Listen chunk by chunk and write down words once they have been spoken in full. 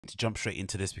to jump straight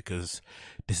into this because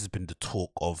this has been the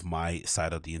talk of my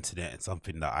side of the internet and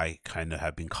something that I kind of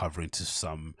have been covering to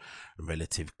some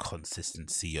relative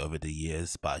consistency over the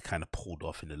years, but I kind of pulled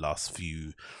off in the last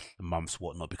few months,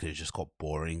 whatnot, because it just got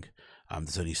boring.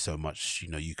 There's only so much,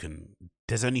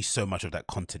 there's only so much of that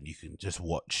content you can just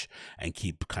watch and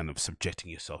keep kind of subjecting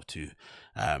yourself to,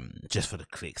 just for the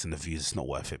clicks and the views. It's not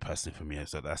worth it personally for me.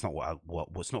 So that's not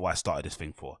what's not what I started this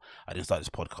thing for. I didn't start this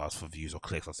podcast for views or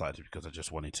clicks. I started it because I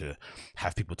just wanted to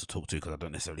have people to talk to, because I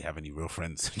don't necessarily have any real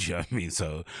friends. Do you know what I mean?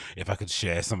 So if I could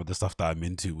share some of the stuff that I'm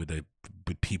into with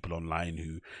people online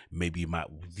who maybe might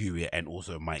view it and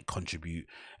also might contribute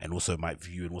and also might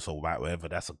view and also write whatever,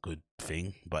 that's a good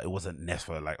thing. But it wasn't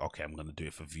necessarily like, okay, I'm gonna do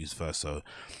it for views first. So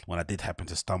when I did happen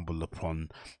to stumble upon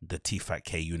the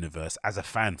TFATK universe as a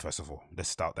fan, first of all, let's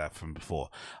start that from before.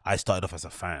 I started off as a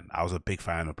fan. I was a big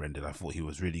fan of Brendan. I thought he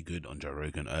was really good on Joe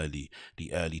Rogan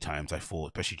the early times. I thought,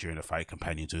 especially during the Fight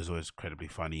Companions, it was always incredibly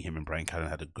funny. Him and Brian Callen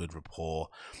had a good rapport.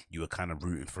 You were kind of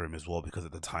rooting for him as well, because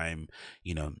at the time,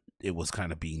 it was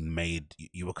kind of being made.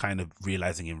 You were kind of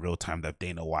realizing in real time that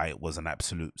Dana White was an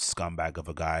absolute scumbag of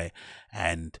a guy,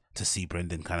 and to see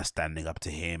Brendan kind of standing up to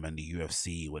him and the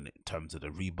UFC when in terms of the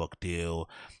Reebok deal,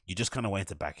 you just kind of wanted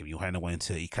to back him. You kind of wanted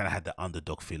to. He kind of had the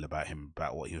underdog feel about him,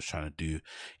 about what he was trying to do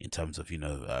in terms of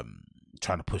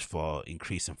trying to push for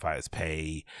increase in fighters'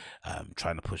 pay,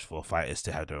 trying to push for fighters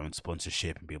to have their own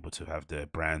sponsorship and be able to have their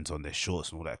brands on their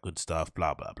shorts and all that good stuff.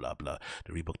 Blah blah blah blah.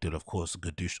 The Reebok deal, of course,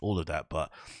 good douche, all of that. But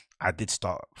I did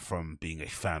start from being a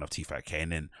fan of TFATK,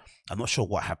 and then I'm not sure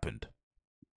what happened.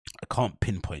 I can't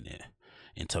pinpoint it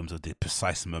in terms of the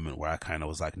precise moment where I kind of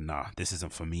was like, nah, this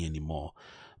isn't for me anymore.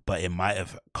 But it might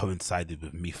have coincided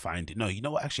with me finding. No, you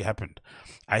know what actually happened?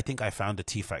 I think I found the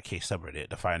TFATK subreddit,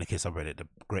 the Fire and K subreddit, the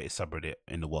greatest subreddit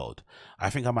in the world. I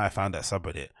think I might have found that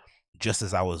subreddit just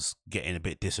as I was getting a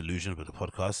bit disillusioned with the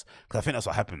podcast, because I think that's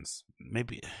what happens.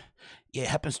 Maybe, yeah, it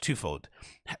happens twofold.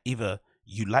 Either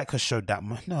you like a show that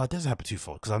much. No, it doesn't happen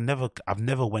twofold, because I've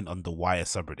never went on the Wire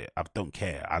subreddit. I don't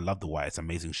care. I love the Wire. It's an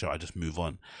amazing show. I just move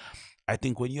on. I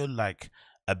think when you're like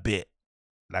a bit,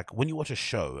 like when you watch a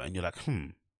show and you're like,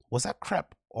 was that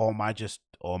crap, or am I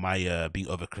being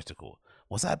overcritical?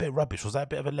 Was that a bit rubbish? Was that a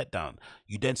bit of a letdown?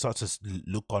 You then start to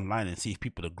look online and see if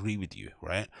people agree with you,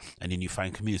 right? And then you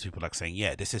find communities, people like saying,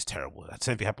 yeah, this is terrible. That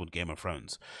same thing happened with Game of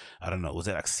Thrones. I don't know, was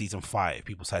it like season 5?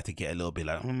 People started to get a little bit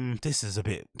like, this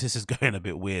is going a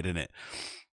bit weird, isn't it?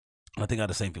 I think I had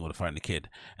the same thing with the Fighting the Kid,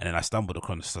 and then I stumbled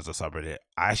across the subreddit.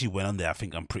 I actually went on there. I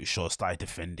think I'm pretty sure started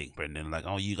defending Brendan, like,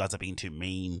 "Oh, you guys are being too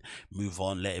mean. Move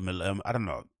on, let him alone." I don't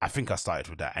know. I think I started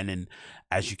with that, and then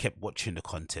as you kept watching the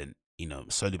content,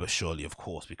 slowly but surely, of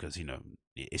course, because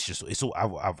it's all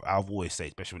I've always said,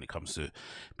 especially when it comes to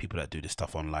people that do this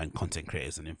stuff online, content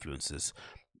creators and influencers,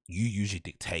 you usually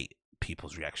dictate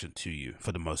people's reaction to you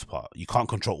for the most part. You can't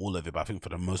control all of it, but I think for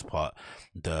the most part,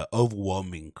 the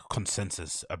overwhelming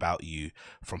consensus about you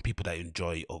from people that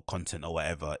enjoy or content or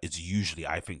whatever is usually,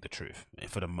 I think, the truth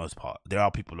for the most part. There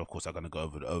are people, of course, that are going to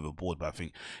go overboard, but I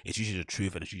think it's usually the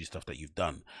truth, and it's usually stuff that you've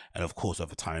done. And of course,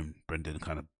 over time, Brendan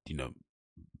kind of,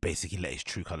 basically let his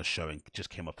true color show and just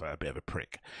came up a bit of a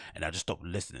prick, and I just stopped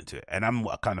listening to it. And I'm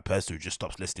a kind of person who just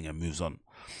stops listening and moves on.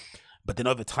 But then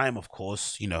over time, of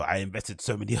course, I invested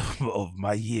so many of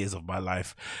my years of my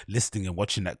life listening and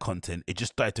watching that content. It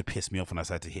just started to piss me off when I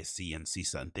started to hit see and see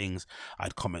certain things.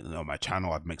 I'd comment on my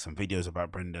channel. I'd make some videos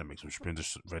about Brendan, make some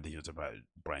videos about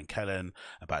Brian Callen,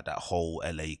 about that whole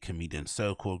LA comedian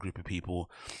circle group of people.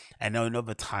 And then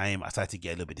over time, I started to get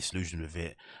a little bit disillusioned with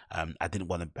it. I didn't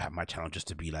want to have my channel just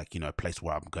to be like, a place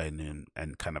where I'm going in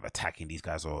and kind of attacking these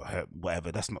guys or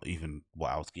whatever. That's not even what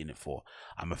I was getting it for.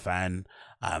 I'm a fan.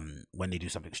 When they do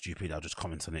something stupid, I'll just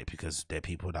comment on it, because they're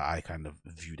people that I kind of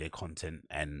view their content,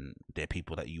 and they're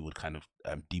people that you would kind of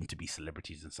deem to be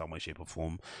celebrities in some way, shape, or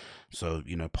form. So,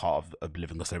 part of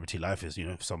living a celebrity life is,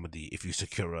 if you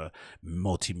secure a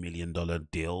multi-million-dollar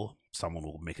deal, someone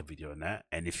will make a video on that.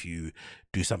 And if you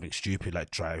do something stupid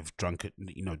like drive drunk,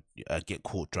 get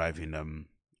caught driving,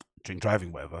 drink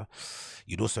driving, whatever,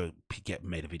 you'd also get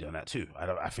made a video on that too.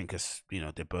 I think it's,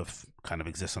 they both kind of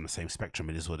exist on the same spectrum.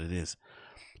 It is what it is.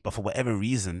 But for whatever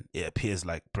reason, it appears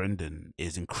like Brendan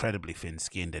is incredibly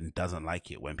thin-skinned and doesn't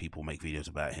like it when people make videos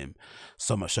about him.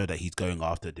 So much so that he's going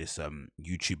after this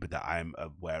YouTuber that I'm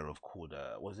aware of called,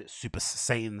 was it Super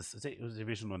Saiyans? It was the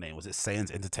original name. Was it Saiyans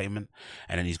Entertainment?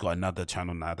 And then he's got another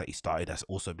channel now that he started that's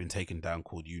also been taken down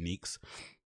called Uniques.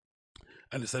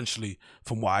 And essentially,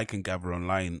 from what I can gather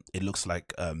online, it looks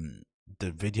like the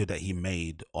video that he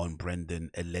made on Brendan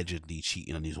allegedly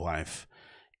cheating on his wife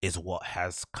is what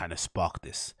has kind of sparked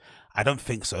this. I don't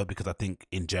think so, because I think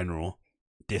in general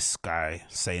this guy,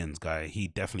 Sayan's guy, he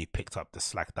definitely picked up the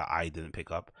slack that I didn't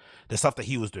pick up. The stuff that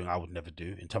he was doing, I would never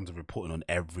do in terms of reporting on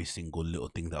every single little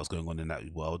thing that was going on in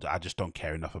that world. I just don't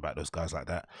care enough about those guys like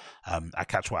that. I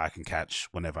catch what I can catch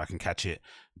whenever I can catch it,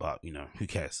 but you know, who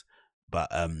cares? But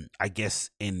I guess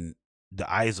in the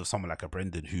eyes of someone like a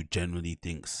Brendan who generally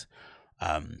thinks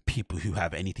people who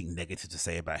have anything negative to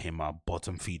say about him are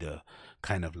bottom feeder,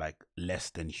 kind of like less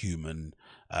than human,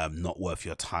 not worth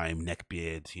your time,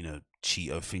 neckbeard, you know,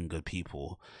 Cheeto fingered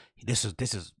people. We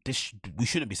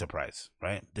shouldn't be surprised,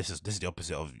 right? This is the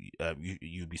opposite of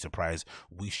you'd be surprised.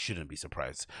 We shouldn't be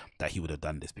surprised that he would have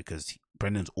done this, because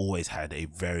Brendan's always had a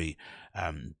very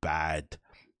bad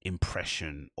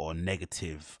impression or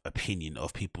negative opinion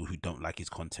of people who don't like his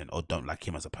content or don't like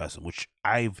him as a person, which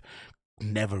I've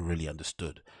never really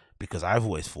understood, because I've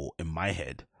always thought in my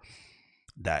head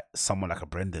that someone like a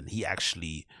Brendan, he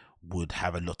actually would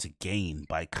have a lot to gain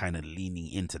by kind of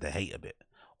leaning into the hate a bit,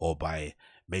 or by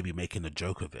maybe making a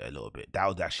joke of it a little bit. That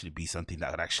would actually be something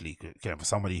that would actually, you know, for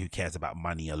somebody who cares about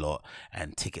money a lot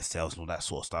and ticket sales and all that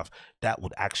sort of stuff, that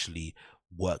would actually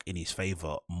work in his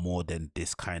favor more than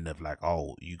this kind of like,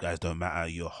 oh, you guys don't matter,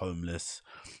 you're homeless.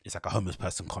 It's like a homeless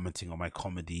person commenting on my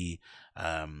comedy.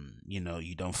 You know,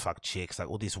 you don't fuck chicks, like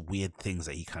all these weird things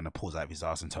that he kind of pulls out of his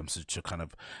ass in terms of to kind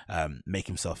of make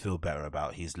himself feel better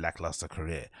about his lackluster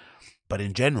career. But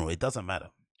in general, it doesn't matter.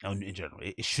 In general,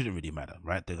 it shouldn't really matter,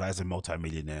 right? The guy's a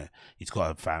multi-millionaire. He's got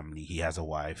a family. He has a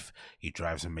wife. He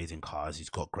drives amazing cars.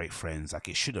 He's got great friends. Like,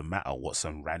 it shouldn't matter what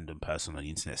some random person on the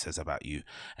internet says about you,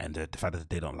 and the fact that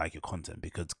they don't like your content,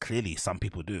 because clearly some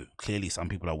people do. Clearly some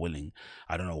people are willing.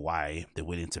 I don't know why they're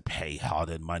willing to pay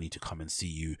hard-earned money to come and see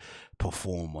you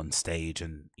perform on stage,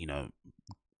 and you know,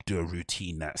 do a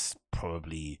routine that's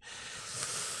probably,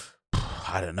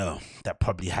 I don't know, that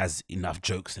probably has enough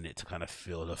jokes in it to kind of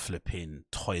fill the flipping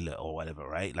toilet or whatever,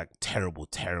 right? Like terrible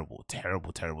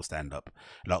stand up,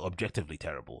 like objectively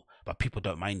terrible, but people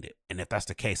don't mind it. And if that's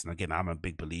the case, and again, I'm a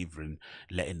big believer in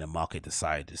letting the market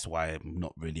decide. That's why I'm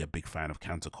not really a big fan of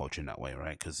counterculture in that way,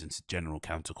 right? Because in general,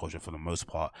 counterculture for the most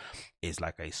part is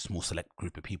like a small select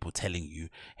group of people telling you,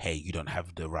 hey, you don't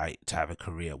have the right to have a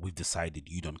career. We've decided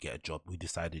you don't get a job. We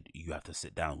decided you have to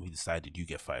sit down. We decided you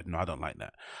get fired. No, I don't like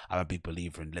that. I'm a big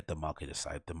believer in let the market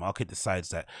decide. The market decides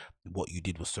that what you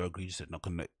did was so egregious that not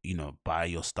gonna, you know, buy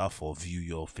your stuff or view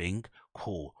your thing.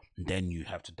 Cool. Then you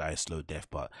have to die a slow death.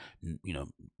 But you know,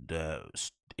 the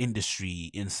industry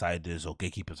insiders or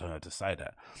gatekeepers don't have to decide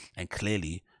that. And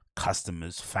clearly,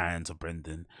 customers, fans of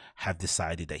Brendan have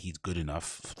decided that he's good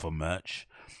enough for merch.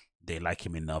 They like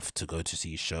him enough to go to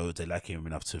see his shows. They like him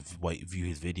enough to view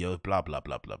his videos, blah, blah,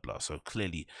 blah, blah, blah. So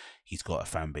clearly he's got a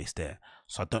fan base there.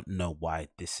 So I don't know why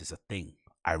this is a thing.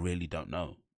 I really don't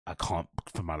know. I can't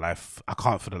for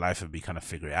the life of me kind of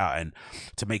figure it out. And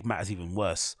to make matters even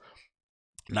worse,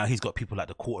 now he's got people like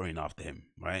the Quartering after him,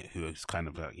 right? Who is kind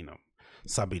of you know,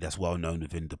 somebody that's well known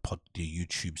within the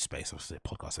YouTube space, or say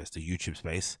podcast space, the YouTube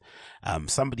space.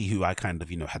 Somebody who I kind of,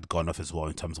 you know, had gone off as well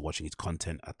in terms of watching his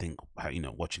content. I think, you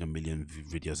know, watching a million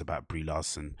videos about Brie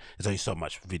Larson. There's only so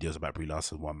much videos about Brie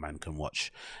Larson one man can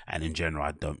watch, and in general,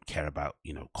 I don't care about,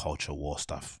 you know, culture war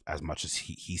stuff as much as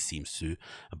he seems to.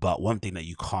 But one thing that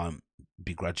you can't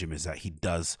begrudge him is that he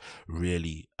does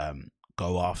really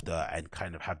go after and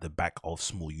kind of have the back of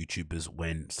small YouTubers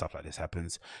when stuff like this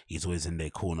happens. He's always in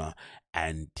their corner,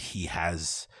 and he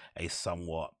has a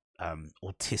somewhat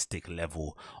autistic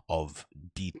level of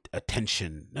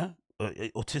attention, no?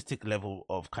 Autistic level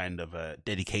of kind of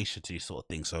dedication to this sort of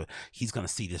thing. So he's going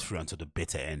to see this through until the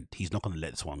bitter end. He's not going to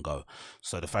let this one go.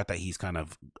 So the fact that he's kind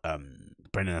of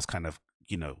Brendan has kind of,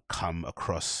 you know, come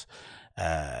across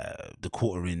the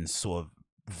Quartering sort of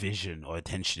vision or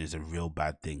attention is a real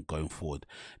bad thing going forward,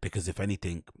 because if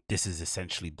anything, this is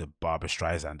essentially the Barbra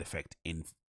Streisand effect in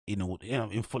all, you know,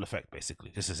 in full effect.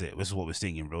 Basically, this is it. This is what we're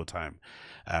seeing in real time,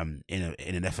 in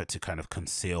an effort to kind of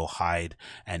conceal, hide,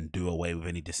 and do away with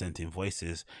any dissenting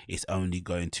voices. It's only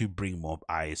going to bring more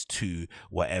eyes to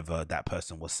whatever that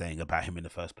person was saying about him in the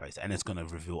first place, and it's going to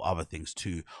reveal other things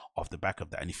too off the back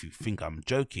of that. And if you think I'm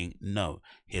joking, no,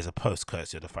 here's a post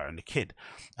courtesy of The Fighter and the Kid.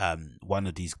 One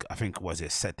of these, I think, was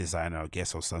it set designer, I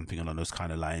guess, or something along those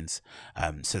kind of lines,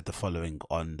 said the following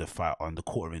on the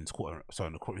Quartering's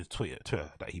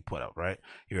Twitter that he put up, right?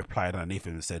 He replied underneath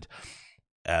him and said,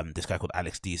 this guy called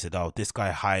Alex D said, "Oh, this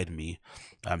guy hired me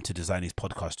to design his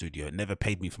podcast studio, never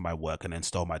paid me for my work, and then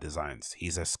stole my designs.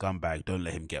 He's a scumbag. Don't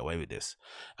let him get away with this.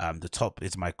 The top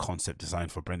is my concept design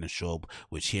for Brendan Schaub,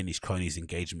 which he and his cronies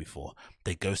engaged me for.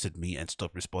 They ghosted me and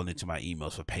stopped responding to my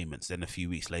emails for payments. Then a few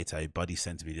weeks later, a buddy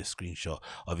sent me this screenshot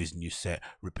of his new set,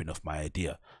 ripping off my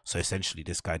idea." So essentially,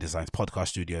 this guy designs podcast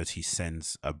studios. He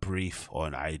sends a brief or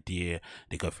an idea.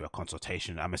 They go through a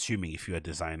consultation. I'm assuming if you're a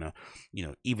designer,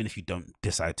 even if you don't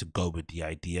decide to go with the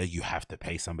idea, you have to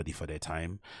pay somebody for their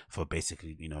time for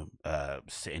basically,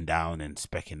 sitting down and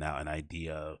specking out an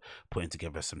idea, putting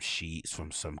together some sheets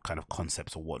from some kind of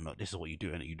concepts or whatnot. This is what you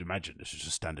do, and you'd imagine this is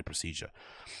just standard procedure,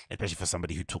 especially for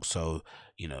somebody who talks so,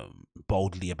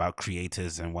 boldly about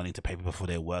creators and wanting to pay people for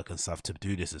their work and stuff. To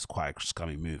do this is quite a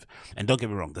scummy move. And don't get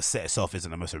me wrong, the set itself isn't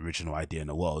the most original idea in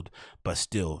the world, but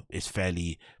still, it's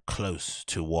fairly close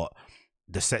to what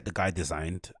the set the guy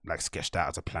designed, like sketched out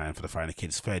as a plan for the Friday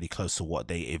Kids, fairly close to what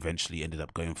they eventually ended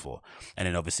up going for. And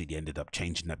then obviously they ended up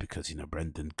changing that because,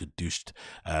 Brendan Gadushed,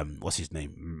 what's his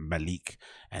name, Malik,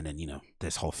 and then,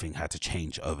 this whole thing had to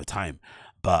change over time.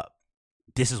 But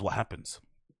this is what happens.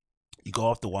 You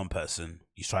go after one person,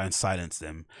 you try and silence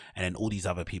them, and then all these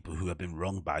other people who have been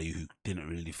wronged by you, who didn't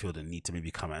really feel the need to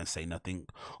maybe come out and say nothing,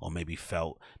 or maybe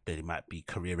felt that it might be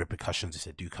career repercussions if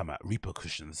they do come out,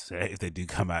 if they do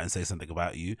come out and say something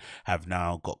about you, have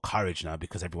now got courage now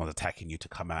because everyone's attacking you to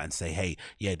come out and say, hey,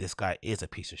 yeah, this guy is a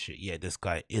piece of shit. Yeah, this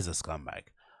guy is a scumbag.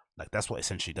 Like, that's what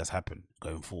essentially does happen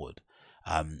going forward.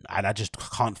 And I just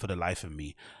can't for the life of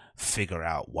me figure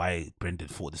out why Brendan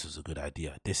thought this was a good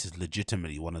idea. This is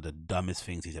legitimately one of the dumbest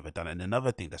things he's ever done. And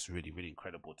another thing that's really, really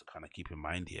incredible to kind of keep in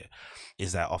mind here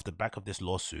is that off the back of this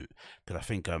lawsuit, because I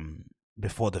think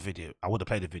before the video, I would have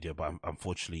played the video, but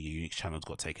unfortunately Unique channels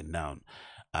got taken down.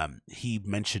 He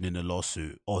mentioned in the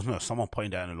lawsuit, or no, someone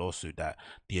pointed out in the lawsuit that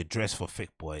the address for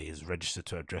Thick Boy is registered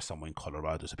to address somewhere in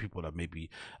Colorado. So people are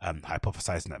maybe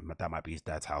hypothesizing that might be his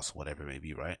dad's house, whatever it may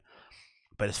be, right?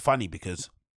 But it's funny because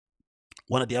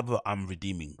one of the other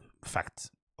redeeming facts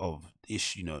of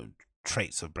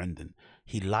traits of Brendan,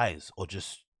 he lies or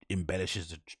just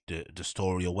embellishes the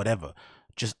story or whatever,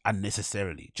 just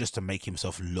unnecessarily, just to make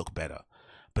himself look better.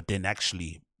 But then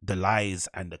actually the lies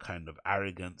and the kind of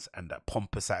arrogance and that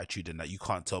pompous attitude and that you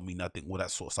can't tell me nothing, all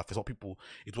that sort of stuff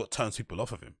is what turns people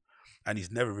off of him. And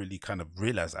he's never really kind of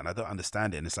realized that, and I don't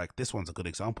understand it. And it's like, this one's a good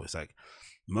example. It's like,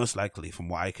 most likely from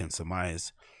what I can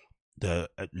surmise, the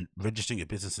registering your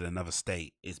business in another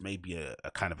state is maybe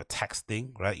a kind of a tax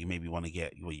thing, right? You maybe want to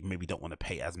you maybe don't want to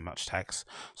pay as much tax,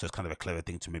 so it's kind of a clever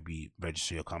thing to maybe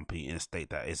register your company in a state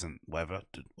that isn't whatever,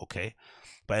 okay?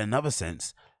 But in another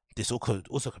sense, this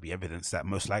also could be evidence that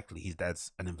most likely his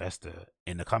dad's an investor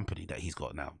in the company that he's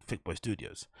got now, Thick Boy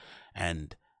Studios,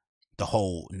 and the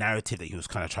whole narrative that he was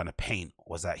kind of trying to paint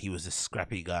was that he was this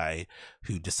scrappy guy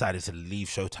who decided to leave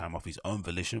Showtime off his own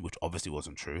volition, which obviously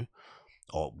wasn't true,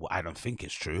 or I don't think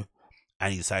it's true,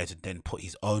 and he decided to then put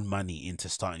his own money into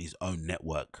starting his own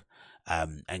network,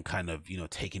 and kind of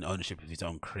taking ownership of his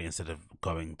own career instead of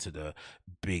going to the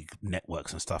big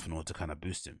networks and stuff in order to kind of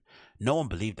boost him. No one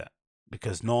believed that,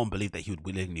 because no one believed that he would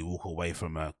willingly walk away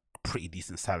from a pretty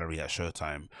decent salary at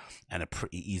Showtime and a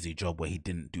pretty easy job where he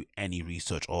didn't do any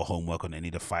research or homework on any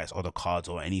of the fights or the cards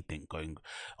or anything going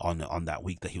on that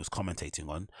week that he was commentating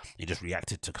on. He just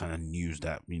reacted to kind of news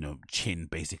that Chin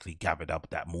basically gathered up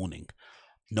that morning.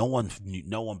 No one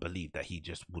believed that he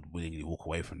just would willingly walk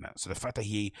away from that. So the fact that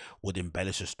he would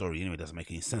embellish a story anyway doesn't make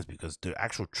any sense, because the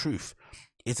actual truth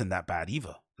isn't that bad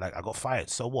either. Like, I got fired,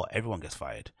 so what? Everyone gets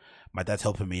fired. My dad's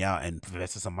helping me out and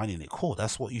invested some money in it. Cool,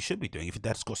 that's what you should be doing. If your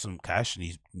dad's got some cash and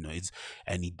he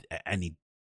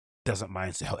doesn't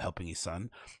mind helping his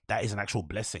son, that is an actual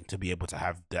blessing to be able to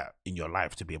have that in your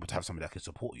life, to be able to have somebody that can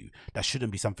support you. That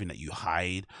shouldn't be something that you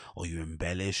hide or you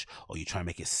embellish or you try and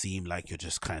make it seem like you're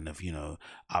just kind of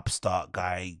upstart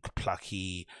guy,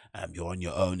 plucky, you're on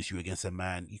your own, if you're against a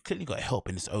man. You clearly got help,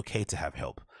 and it's okay to have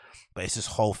help. But it's this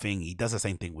whole thing. He does the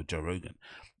same thing with Joe Rogan.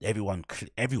 Everyone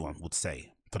would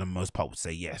say, for the most part, would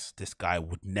say, yes, this guy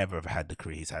would never have had the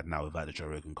career he's had now without the Joe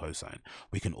Rogan cosign.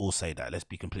 We can all say that. Let's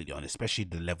be completely honest, especially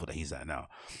the level that he's at now.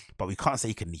 But we can't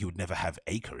say he would never have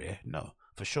a career. No,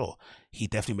 for sure. He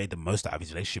definitely made the most out of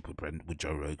his relationship with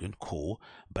Joe Rogan. Cool.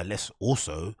 But let's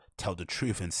also tell the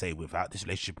truth and say, without this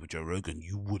relationship with Joe Rogan,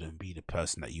 you wouldn't be the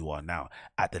person that you are now,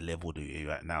 at the level that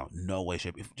you're at now. No way,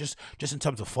 shape. Just in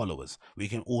terms of followers, we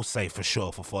can all say for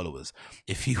sure, for followers,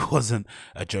 if he wasn't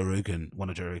a Joe Rogan, one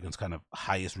of Joe Rogan's kind of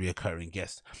highest reoccurring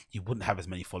guests, he wouldn't have as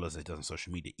many followers as he does on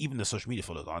social media. Even the social media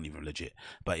followers aren't even legit.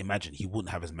 But imagine, he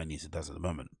wouldn't have as many as he does at the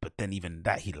moment. But then even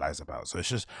that he lies about. So it's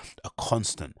just a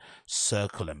constant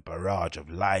circle and barrage of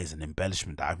lies and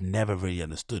embellishment that I've never really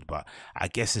understood. But I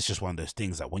guess it's just one of those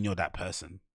things that when you're that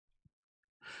person,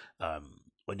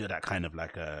 when you're that kind of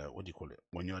like what do you call it?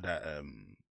 When you're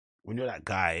that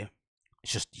guy,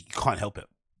 it's just you can't help it.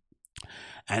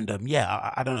 And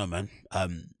yeah, I don't know, man.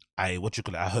 I what you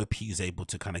call it? I hope he's able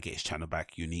to kind of get his channel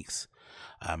back, Uniques.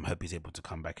 Hope he's able to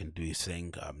come back and do his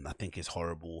thing. I think it's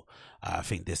horrible. I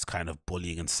think this kind of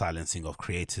bullying and silencing of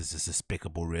creators is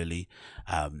despicable, really.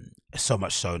 So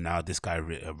much so now, this guy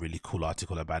wrote a really cool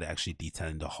article about it, actually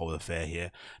detailing the whole affair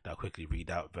here, that I'll quickly read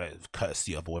out,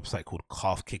 courtesy of a website called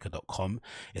calfkicker.com.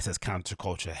 It says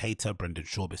counterculture hater Brendan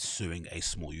Schaub is suing a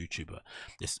small YouTuber.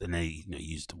 And they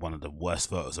used one of the worst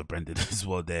photos of Brendan as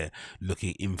well there,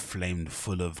 looking inflamed,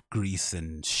 full of grease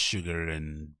and sugar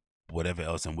and whatever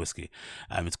else and whiskey.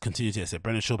 It's continued to say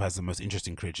Brendan Schaub has the most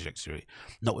interesting career trajectory,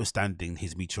 notwithstanding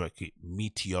his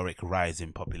meteoric rise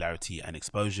in popularity and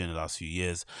exposure in the last few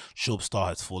years. Schaub's star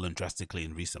has fallen drastically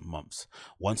in recent months.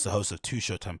 Once the host of 2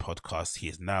 Showtime podcasts, he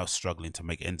is now struggling to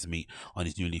make ends meet on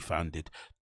his newly founded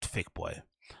Thick Boy.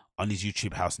 On his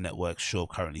YouTube House network, Schaub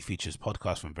currently features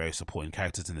podcasts from various supporting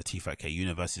characters in the T5K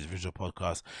universe, his original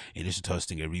podcast, in addition to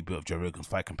hosting a reboot of Joe Rogan's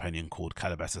Fight Companion called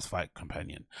Calabasas Fight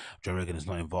Companion. Joe Rogan is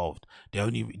not involved. The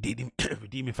only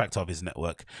redeeming factor of his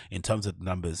network, in terms of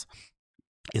numbers,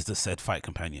 is the said Fight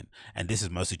Companion, and this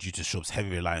is mostly due to Schaub's heavy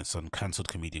reliance on cancelled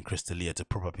comedian Chris D'Elia to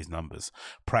prop up his numbers.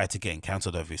 Prior to getting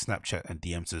cancelled over his Snapchat and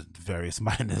DMs to various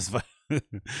minors,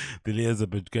 D'Elia's has a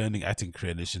burgeoning acting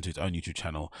career in addition to his own YouTube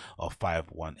channel of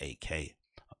 518K.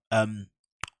 The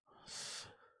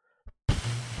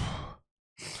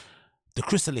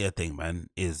Chris D'Elia thing, man,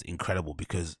 is incredible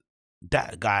because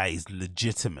that guy is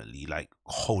legitimately like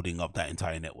holding up that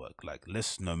entire network. Like,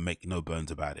 let's make no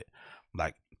bones about it.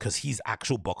 Like, because he's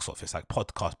actual box office, like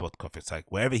podcast box office, like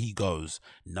wherever he goes,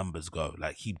 numbers go.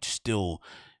 Like he still,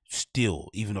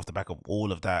 even off the back of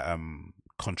all of that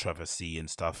controversy and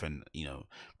stuff, and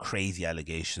crazy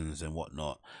allegations and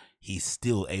whatnot, he's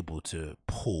still able to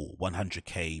pull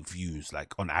 100K views,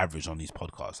 like on average on these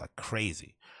podcasts, like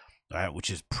crazy. Right, which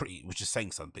is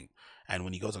saying something. And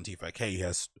when he goes on T5K, he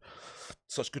has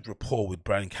such good rapport with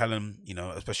Brian Callum,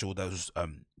 especially all those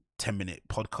 10-minute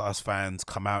podcast fans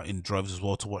come out in droves as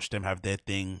well to watch them have their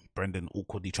thing. Brendan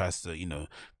awkwardly tries to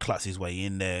klutz his way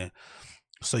in there.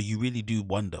 So you really do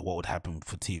wonder what would happen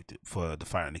for the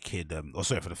Fight and the Kid, for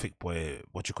the Thick Boy,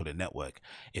 network,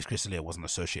 if Chris D'Elia wasn't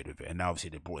associated with it. And now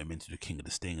obviously they brought him into the King of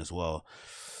the Sting as well.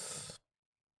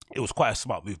 It was quite a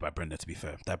smart move by Brendan, to be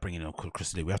fair. That bringing in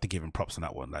Chris D'Elia, we have to give him props on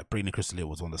that one. Like, bringing in Chris D'Elia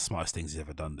was one of the smartest things he's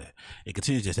ever done there. It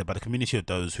continues to say, but the community of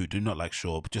those who do not like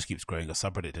Schaub just keeps growing. A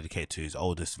subreddit dedicated to his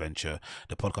oldest venture,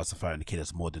 the podcast of Fire and the Kid,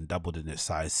 has more than doubled in its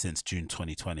size since June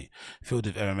 2020. Filled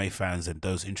with MMA fans and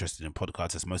those interested in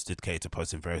podcasts, is most dedicated to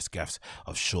posting various gaffes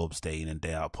of Schaub's day in and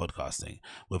day out podcasting.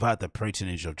 Without the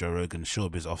patronage of Joe Rogan,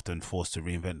 Schaub is often forced to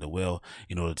reinvent the wheel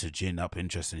in order to gin up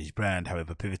interest in his brand.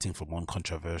 However, pivoting from one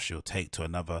controversial take to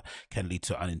another can lead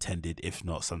to unintended, if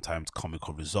not sometimes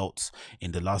comical results.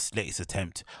 In the latest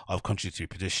attempt of contradictory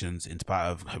petitions, in spite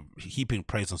of heaping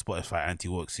praise on Spotify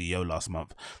anti-woke CEO last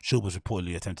month, Schaub was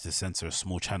reportedly attempted to censor a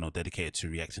small channel dedicated to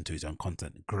reacting to his own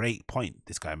content. Great point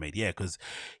this guy made. Yeah, because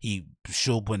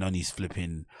Schaub went on his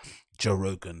flipping Joe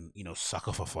Rogan,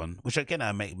 sucker for fun, which again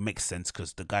makes sense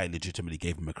because the guy legitimately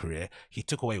gave him a career. He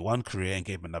took away one career and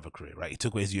gave him another career, right? He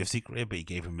took away his UFC career, but he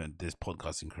gave him this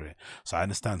podcasting career. So I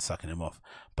understand sucking him off,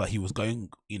 but he was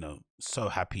going, so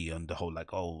happy on the whole,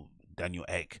 like, oh, Daniel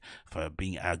Ek for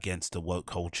being against the woke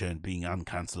culture and being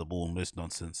uncancelable and this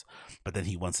nonsense. But then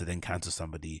he wants to then cancel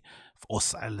somebody or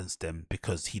silence them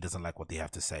because he doesn't like what they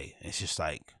have to say. It's just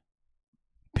like,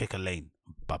 pick a lane,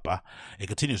 Papa. It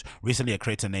continues. Recently, a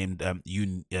creator named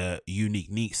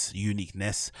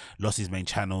Uniqueness lost his main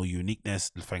channel,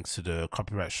 Uniqueness, thanks to the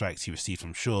copyright strikes he received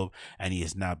from Schaub, and he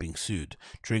is now being sued.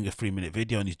 During a 3-minute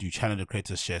video on his new channel, the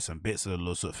creator shares some bits of the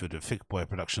lawsuit for the Thick Boy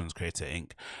Productions Creator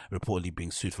Inc., reportedly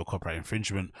being sued for copyright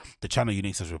infringement. The channel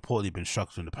Uniqueness has reportedly been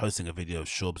struck from posting a video of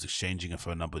Schaub's exchanging a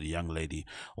phone number with a young lady.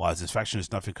 While his faction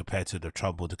is nothing compared to the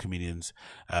trouble the comedians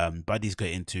buddies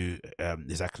get into,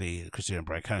 exactly. Christian and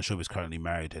Brian Cannon. Schaub is currently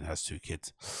married and has 2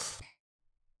 kids.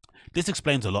 This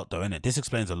explains a lot, though, innit? This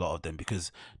explains a lot of them,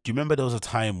 because do you remember there was a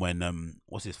time when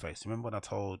what's his face? Remember when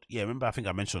I think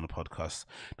I mentioned on the podcast,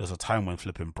 there was a time when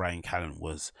flipping Brian Callen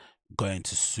was going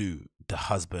to sue the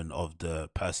husband of the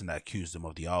person that accused him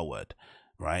of the R word,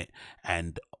 right?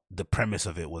 And the premise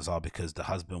of it was because the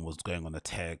husband was going on a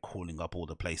tear, calling up all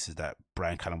the places that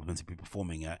Brian Callen was meant to be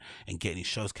performing at and getting his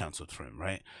shows cancelled for him,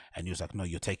 right? And he was like, no,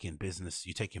 you're taking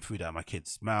food out of my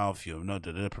kid's mouth, you're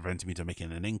preventing me from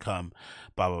making an income,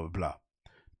 blah, blah, blah, blah.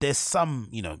 there's some,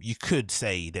 you could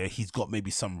say there he's got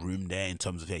maybe some room there in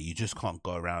terms of, yeah, you just can't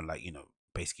go around like,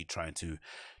 basically trying to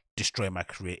destroy my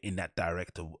career in that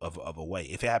direct of a way.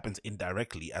 If it happens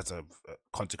indirectly as a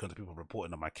consequence of people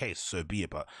reporting on my case, so be it.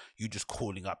 But you just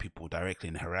calling up people directly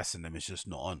and harassing them is just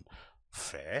not on.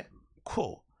 Fair,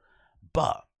 cool.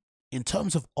 But in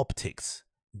terms of optics,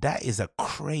 that is a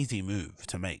crazy move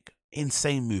to make.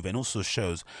 Insane move, and also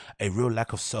shows a real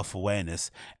lack of self-awareness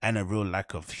and a real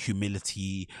lack of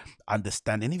humility,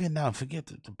 understanding. Even now, forget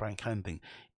the Brian Cannon thing.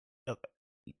 Uh,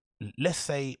 Let's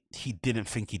say he didn't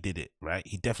think he did it, right?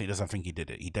 He definitely doesn't think he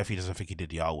did it. He definitely doesn't think he did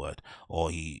the R word,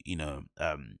 or he,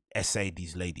 essayed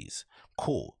these ladies.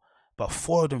 Cool. But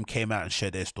four of them came out and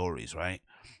shared their stories, right?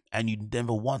 And you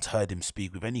never once heard him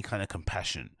speak with any kind of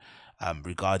compassion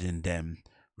regarding them,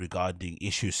 regarding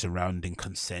issues surrounding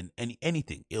consent,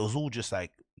 anything. It was all just like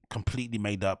completely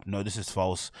made up. No, this is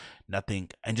false. Nothing,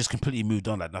 and just completely moved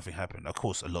on like nothing happened. Of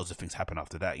course, a lot of things happen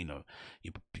after that. You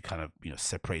kind of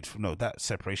separated from, no, that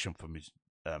separation from his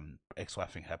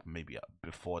ex-wife thing happened maybe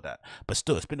before that, but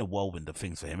still, it's been a whirlwind of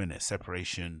things for him, innit?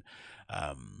 Separation,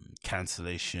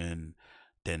 cancellation,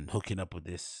 then hooking up with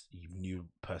this new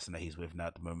person that he's with now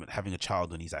at the moment, having a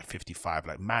child when he's like 55,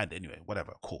 like mad. Anyway,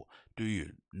 whatever, cool. Do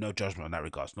you? No judgment on that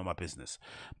regard. It's not my business.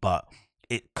 But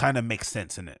it kind of makes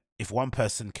sense in it. If one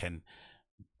person can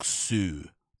sue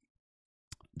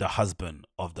the husband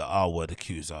of the R word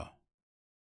accuser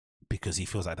because he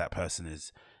feels like that person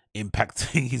is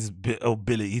impacting his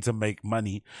ability to make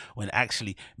money, when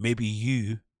actually maybe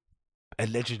you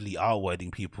allegedly R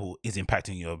wording people is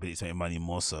impacting your ability to make money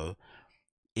more so,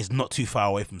 is not too far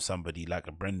away from somebody like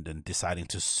a Brendan deciding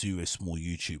to sue a small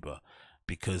YouTuber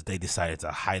because they decided to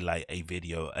highlight a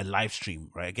video, a live stream,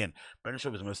 right? Again, Brendan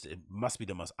Schaub must be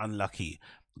the most unlucky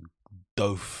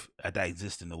dof that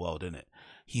exists in the world, isn't it?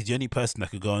 He's the only person that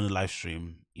could go on a live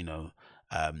stream,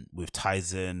 with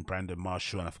Tyson, Brandon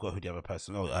Marshall, and I forgot who the other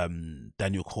person,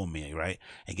 Daniel Cormier, right?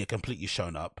 And get completely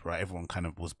shown up, right? Everyone kind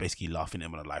of was basically laughing at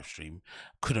him on a live stream.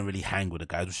 Couldn't really hang with the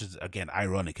guys, which is, again,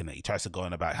 ironic, and he tries to go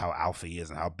on about how alpha he is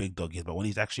and how big dog he is, but when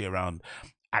he's actually around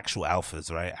actual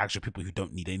alphas, right? Actual people who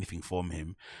don't need anything from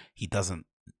him, he doesn't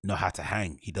know how to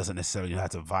hang. He doesn't necessarily know how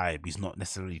to vibe. He's not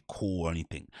necessarily cool or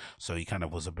anything. So he kind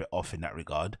of was a bit off in that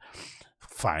regard.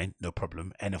 Fine, no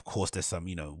problem. And of course, there's some,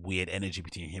 weird energy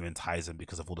between him and Tyson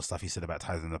because of all the stuff he said about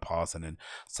Tyson in the past. And then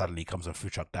suddenly he comes on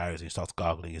Food Truck Diaries and he starts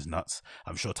gargling his nuts.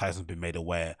 I'm sure Tyson's been made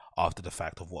aware after the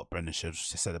fact of what Brendan Schaub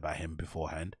said about him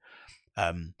beforehand.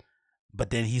 But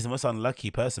then he's the most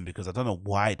unlucky person because I don't know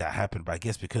why that happened, but I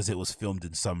guess because it was filmed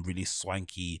in some really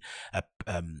swanky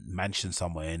mansion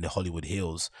somewhere in the Hollywood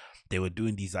Hills, they were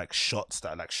doing these like shots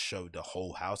that like showed the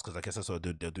whole house, because I guess that's what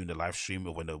they're doing the live stream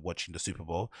of when they're watching the Super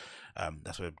Bowl.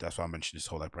 That's why I mentioned this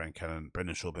whole like Brendan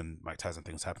Schaub and Mike Tyson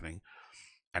thing was happening.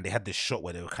 And they had this shot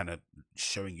where they were kind of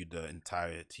showing you the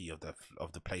entirety of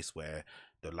the place where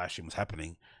the live stream was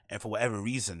happening. And for whatever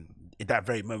reason, in that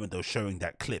very moment they were showing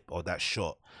that clip or that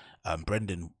shot,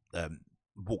 Brendan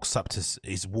walks up to,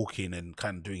 is walking and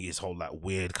kind of doing his whole like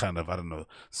weird kind of, I don't know,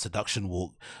 seduction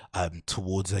walk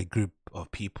towards a group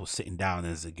of people sitting down.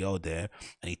 There's a girl there,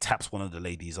 and he taps one of the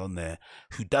ladies on there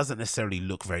who doesn't necessarily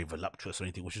look very voluptuous or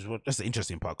anything, which is just the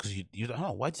interesting part, because you're like,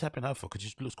 oh, why did he happen her for? Because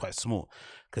she looks quite small,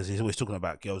 because he's always talking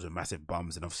about girls with massive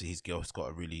bums, and obviously his girl's got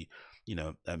a really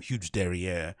huge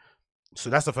derriere. So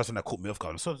that's the first one that caught me off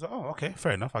guard. So I was like, oh, okay,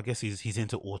 fair enough. I guess he's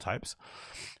into all types.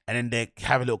 And then they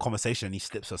have a little conversation and he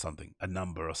slips or something, a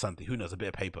number or something, who knows, a bit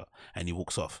of paper, and he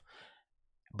walks off.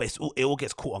 But it all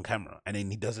gets caught on camera. And then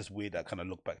he does this weird, that kind of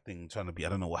look back thing, trying to be, I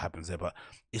don't know what happens there, but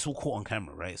it's all caught on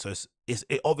camera, right? So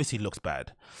it obviously looks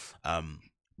bad.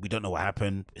 We don't know what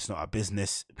happened. It's not our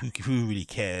business. Who really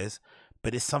cares?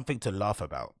 But it's something to laugh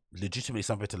about, legitimately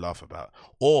something to laugh about.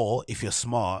 Or if you're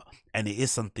smart and it is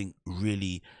something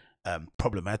really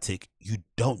problematic, you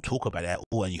don't talk about it at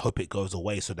all, and you hope it goes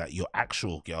away so that your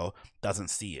actual girl doesn't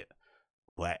see it,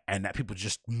 right? And that people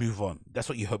just move on. That's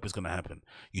what you hope is going to happen.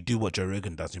 You do what Joe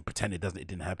Rogan does, you pretend it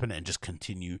didn't happen, and just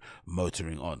continue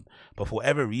motoring on. But for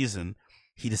whatever reason,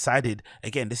 he decided,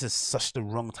 again, this is such the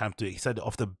wrong time to do it. He said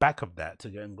off the back of that to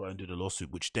go and do the lawsuit,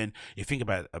 which then, if you think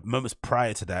about it, moments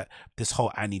prior to that, this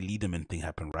whole Annie Lederman thing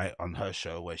happened, right, on her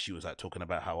show, where she was like talking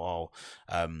about how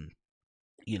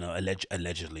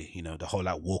allegedly, the whole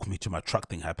like walk me to my truck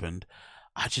thing happened.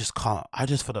 I just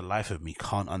for the life of me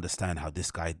can't understand how this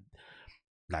guy,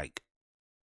 like,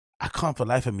 I can't for the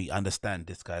life of me understand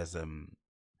this guy's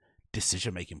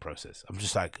decision making process. I'm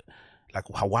just like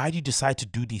why do you decide to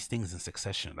do these things in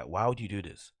succession? Like, why would you do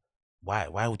this? Why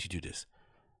would you do this?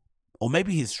 Or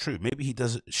maybe it's true, maybe he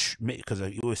does, because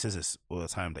he always says this all the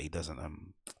time, that he doesn't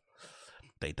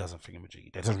that he doesn't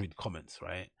thingamajiggy, that doesn't read comments,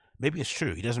 right? Maybe it's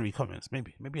true. He doesn't read comments.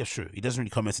 Maybe it's true. He doesn't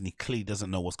read comments and he clearly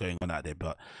doesn't know what's going on out there.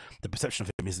 But the perception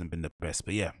of him hasn't been the best.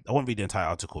 But yeah, I won't read the entire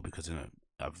article because, you know,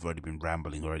 I've already been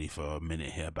rambling already for a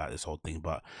minute here about this whole thing.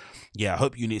 But yeah, I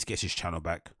hope Unix gets his channel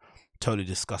back. Totally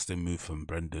disgusting move from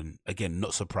Brendan. Again,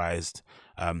 not surprised.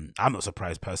 I'm not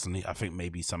surprised personally. I think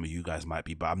maybe some of you guys might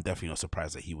be, but I'm definitely not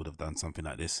surprised that he would have done something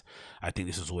like this. I think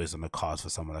this was always on the cards for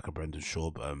someone like a Brendan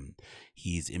Schaub.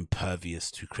 He's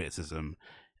impervious to criticism.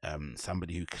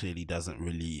 Somebody who clearly doesn't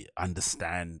really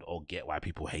understand or get why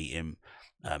people hate him.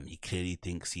 He clearly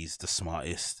thinks he's the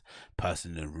smartest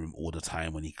person in the room all the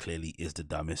time when he clearly is the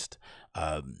dumbest.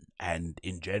 And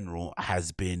in general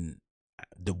has been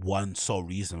the one sole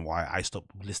reason why I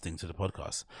stopped listening to the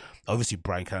podcast. Obviously,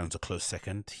 Brian Cannon's a close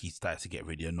second. He started to get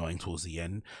really annoying towards the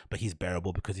end, but he's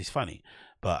bearable because he's funny.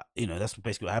 But, you know, that's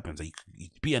basically what happens. You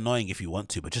be annoying if you want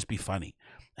to, but just be funny.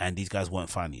 And these guys weren't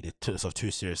funny. They took themselves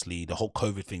too seriously. The whole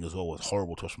COVID thing as well was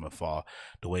horrible to watch from afar.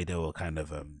 The way they were kind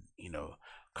of, you know,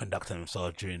 conducting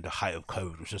themselves during the height of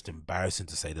COVID was just embarrassing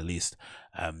to say the least.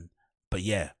 But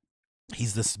yeah,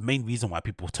 he's the main reason why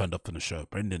people turned up on the show.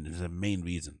 Brendan is the main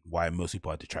reason why most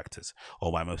people are detractors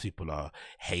or why most people are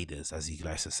haters, as he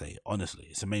likes to say. Honestly,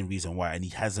 it's the main reason why, and he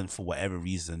hasn't, for whatever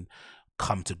reason,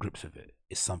 come to grips with it.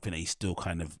 It's something that he still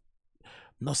kind of,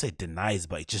 not say denies,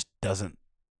 but it just doesn't.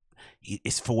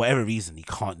 It's for whatever reason he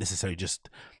can't necessarily just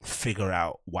figure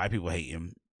out why people hate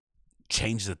him,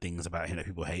 change the things about him that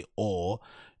people hate, or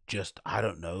just, I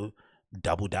don't know,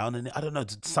 double down on it. I don't know,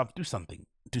 do something.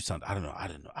 I don't know. I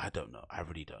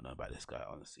really don't know about this guy,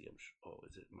 honestly. I'm sure. Oh,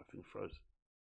 is it my thing froze?